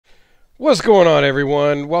What's going on,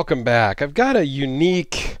 everyone? Welcome back. I've got a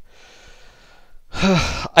unique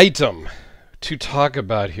item to talk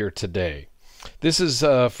about here today. This is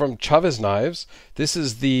from Chaves Knives. This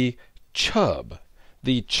is the C.H.U.B,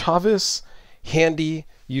 the Chaves Handy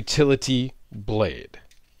Utility Blade.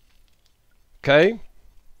 Okay?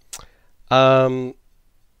 Yeah,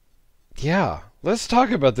 let's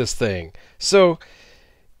talk about this thing. So,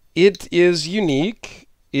 it is unique.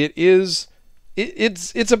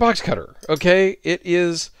 It's a box cutter, okay? It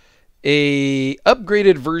is a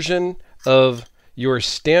upgraded version of your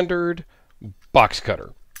standard box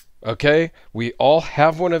cutter, okay? We all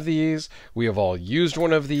have one of these. We have all used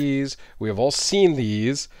one of these. We have all seen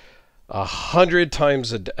these 100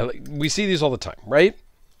 times a day. We see these all the time, right?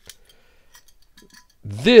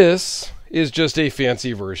 This is just a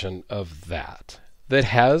fancy version of that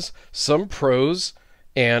has some pros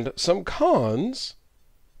and some cons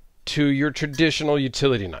to your traditional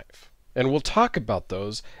utility knife. And we'll talk about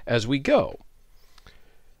those as we go.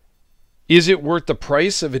 Is it worth the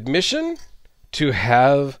price of admission to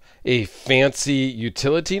have a fancy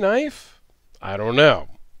utility knife? I don't know.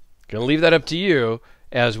 Gonna leave that up to you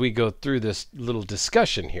as we go through this little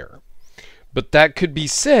discussion here. But that could be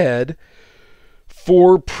said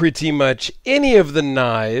for pretty much any of the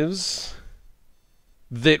knives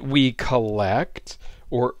that we collect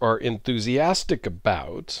or are enthusiastic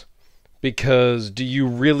about. Because do you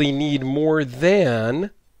really need more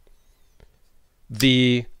than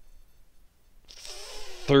the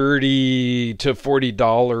 $30 to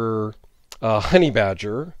 $40 Honey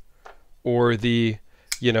Badger or the,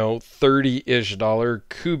 $30-ish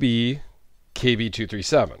C.H.U.B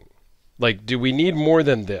KB237? Like, do we need more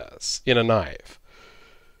than this in a knife?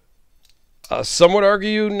 Some would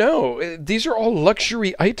argue no. These are all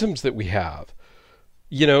luxury items that we have.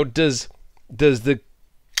 Does the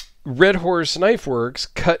Red Horse Knife Works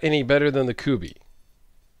cut any better than the C.H.U.B?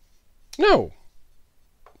 No.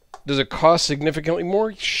 Does it cost significantly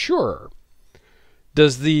more? Sure.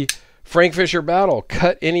 Does the Frank Fisher Battle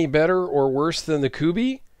cut any better or worse than the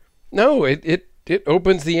C.H.U.B? No, it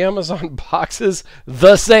opens the Amazon boxes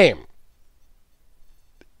the same.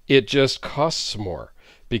 It just costs more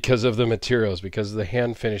because of the materials, because of the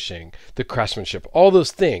hand finishing, the craftsmanship, all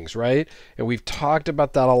those things, right? And we've talked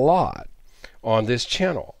about that a lot on this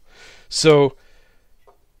channel. So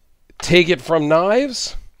take it from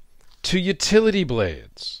knives to utility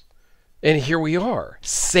blades. And here we are.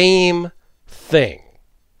 Same thing.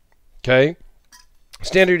 Okay?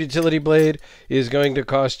 Standard utility blade is going to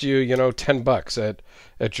cost you, $10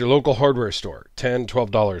 at your local hardware store. $10,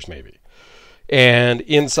 $12 maybe. And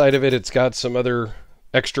inside of it, it's got some other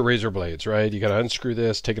extra razor blades, right? You got to unscrew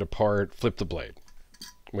this, take it apart, flip the blade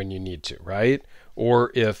when you need to, right?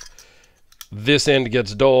 Or if this end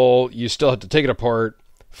gets dull, you still have to take it apart,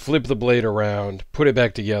 flip the blade around, put it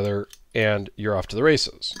back together, and you're off to the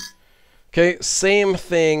races. Okay, same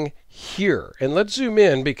thing here. And let's zoom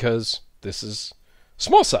in because this is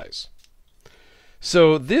small size.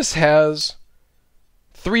 So this has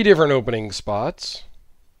 3 different opening spots.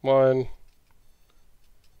 1,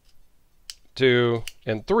 2,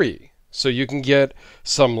 and 3. So you can get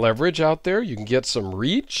some leverage out there. You can get some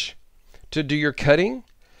reach to do your cutting.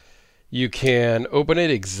 You can open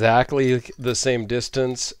it exactly the same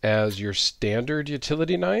distance as your standard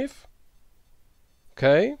utility knife.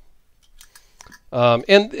 Okay.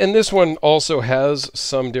 And this one also has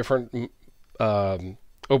some different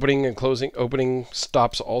opening and closing opening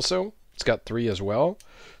stops also. It's got 3 as well,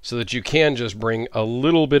 so that you can just bring a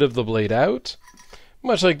little bit of the blade out,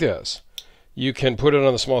 much like this. You can put it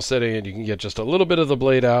on the small setting and you can get just a little bit of the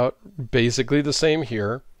blade out, basically the same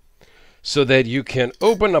here, so that you can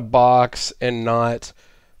open a box and not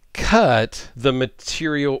cut the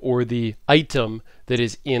material or the item that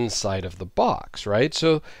is inside of the box, right?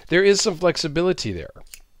 So there is some flexibility there.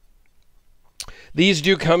 These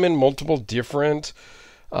do come in multiple different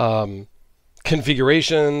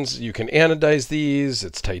configurations. You can anodize these.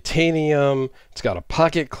 It's titanium. It's got a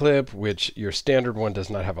pocket clip, which your standard one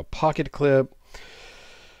does not have a pocket clip.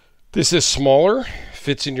 This is smaller,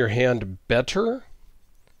 fits in your hand better.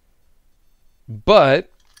 But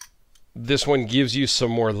this one gives you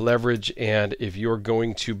some more leverage, and if you're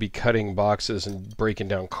going to be cutting boxes and breaking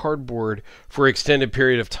down cardboard for an extended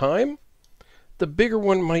period of time, the bigger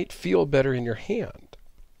one might feel better in your hand.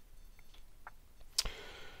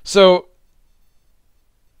 So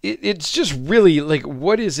it's just really like,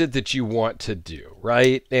 what is it that you want to do,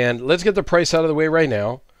 right? And let's get the price out of the way right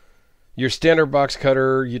now. Your standard box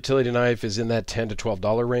cutter utility knife is in that $10 to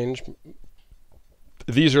 $12 range.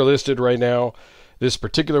 These are listed right now this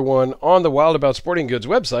particular one on the Wild About Sporting Goods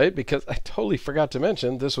website, because I totally forgot to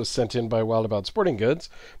mention this was sent in by Wild About Sporting Goods,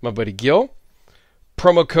 my buddy Gil.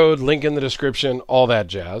 Promo code, link in the description, all that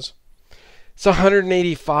jazz. It's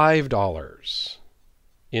 $185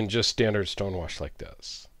 in just standard stonewash like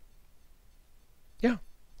this. Yeah,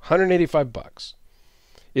 185 bucks.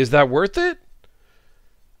 Is that worth it?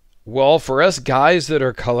 Well, for us guys that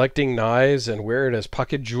are collecting knives and wear it as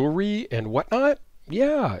pocket jewelry and whatnot,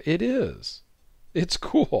 yeah, it is. It's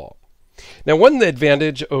cool. Now, one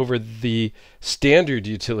advantage over the standard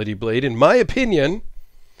utility blade, in my opinion,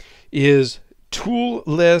 is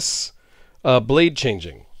tool-less blade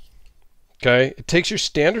changing. Okay? It takes your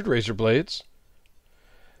standard razor blades,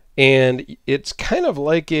 and it's kind of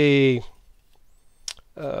like a,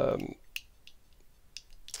 I'm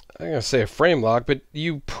going to say a frame lock, but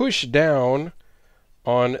you push down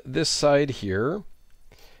on this side here,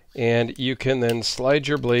 and you can then slide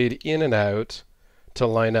your blade in and out to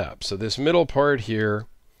line up. So this middle part here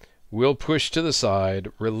will push to the side,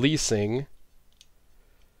 releasing,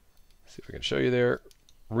 see if I can show you there,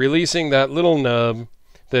 releasing that little nub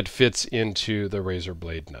that fits into the razor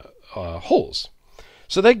blade holes.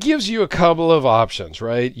 So that gives you a couple of options,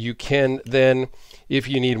 right? You can then, if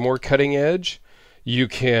you need more cutting edge, you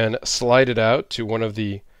can slide it out to one of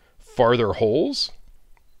the farther holes.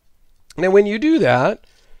 Now when you do that,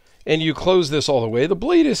 and you close this all the way, the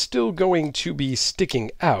blade is still going to be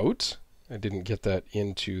sticking out. I didn't get that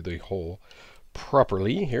into the hole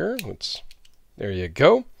properly here. There you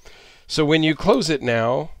go. So when you close it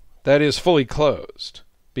now, that is fully closed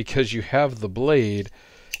because you have the blade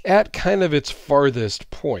at kind of its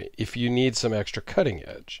farthest point if you need some extra cutting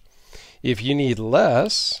edge. If you need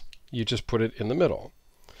less, you just put it in the middle.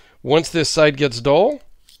 Once this side gets dull,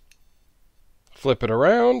 flip it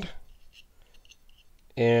around,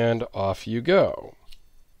 and off you go.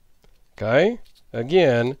 Okay?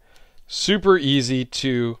 Again, super easy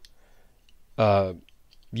to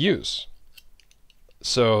use.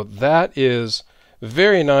 So that is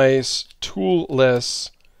very nice,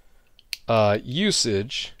 tool-less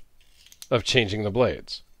usage of changing the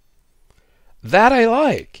blades. That I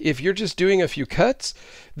like. If you're just doing a few cuts,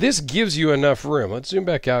 this gives you enough room. Let's zoom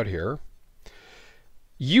back out here.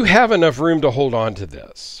 You have enough room to hold on to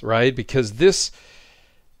this, right? Because this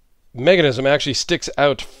mechanism actually sticks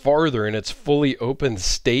out farther in its fully open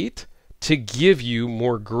state to give you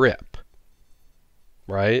more grip,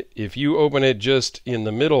 right? If you open it just in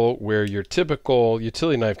the middle where your typical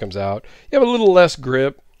utility knife comes out, you have a little less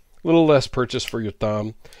grip, a little less purchase for your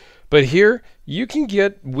thumb. But here, you can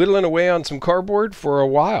get whittling away on some cardboard for a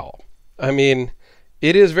while. I mean,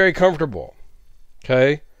 it is very comfortable,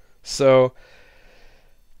 okay? So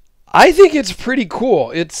I think it's pretty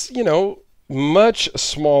cool. It's, you know, much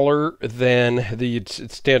smaller than the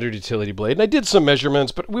standard utility blade. And I did some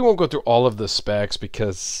measurements, but we won't go through all of the specs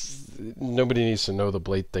because nobody needs to know the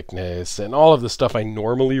blade thickness and all of the stuff I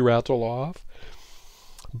normally rattle off.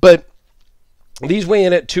 But these weigh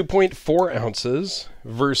in at 2.4 ounces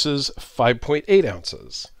versus 5.8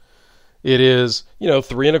 ounces. It is, you know,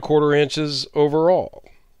 3¼ inches overall.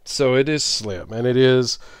 So it is slim, and it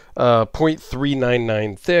is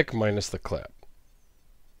 0.399 thick minus the clip.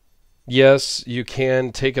 Yes, you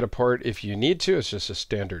can take it apart if you need to. It's just a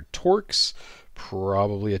standard Torx,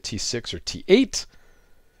 probably a T6 or T8.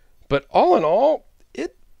 But all in all,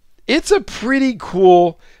 it's a pretty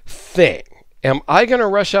cool thing. Am I going to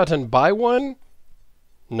rush out and buy one?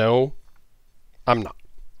 No, I'm not.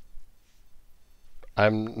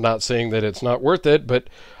 I'm not saying that it's not worth it, but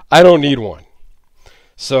I don't need one.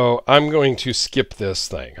 So I'm going to skip this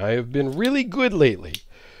thing. I have been really good lately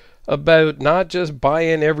about not just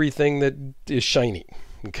buying everything that is shiny,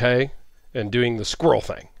 okay, and doing the squirrel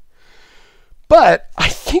thing. But I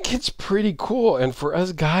think it's pretty cool. And for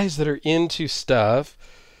us guys that are into stuff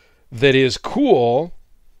that is cool,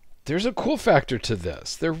 there's a cool factor to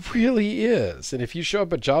this. There really is. And if you show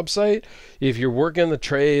up at a job site, if you're working the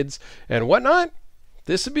trades and whatnot,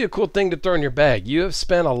 this would be a cool thing to throw in your bag. You have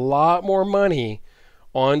spent a lot more money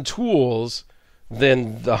on tools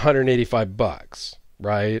than the 185 bucks,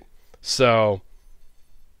 right? So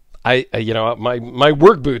you know, my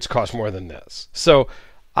work boots cost more than this. So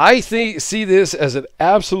I see this as an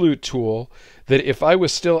absolute tool that if I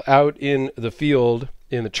was still out in the field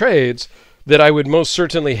in the trades, that I would most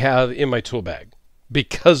certainly have in my tool bag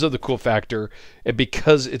because of the cool factor and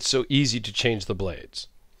because it's so easy to change the blades.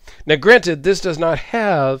 Now, granted, this does not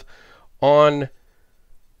have on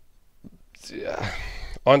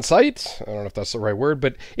site, I don't know if that's the right word,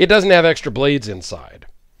 but it doesn't have extra blades inside,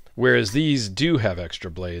 whereas these do have extra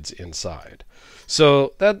blades inside.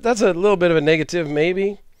 So that's a little bit of a negative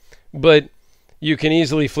maybe, but you can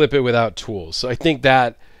easily flip it without tools. So I think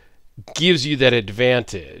that gives you that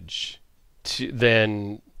advantage to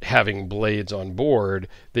then having blades on board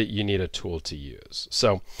that you need a tool to use.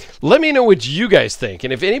 So let me know what you guys think.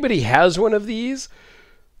 And if anybody has one of these,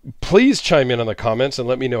 please chime in on the comments and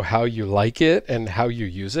let me know how you like it and how you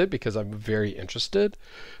use it, because I'm very interested,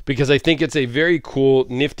 because I think it's a very cool,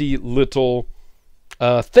 nifty little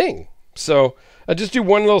thing. So I'll just do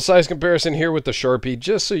one little size comparison here with the Sharpie,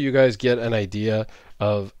 just so you guys get an idea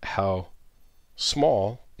of how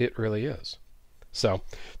small it really is. So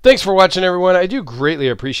thanks for watching, everyone. I do greatly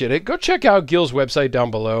appreciate it. Go check out Gil's website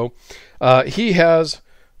down below. He has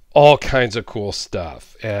all kinds of cool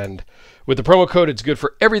stuff. And with the promo code, it's good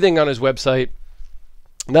for everything on his website.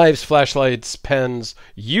 Knives, flashlights, pens,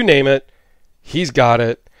 you name it. He's got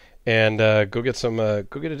it. And go get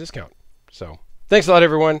a discount. So thanks a lot,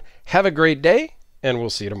 everyone. Have a great day, and we'll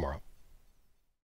see you tomorrow.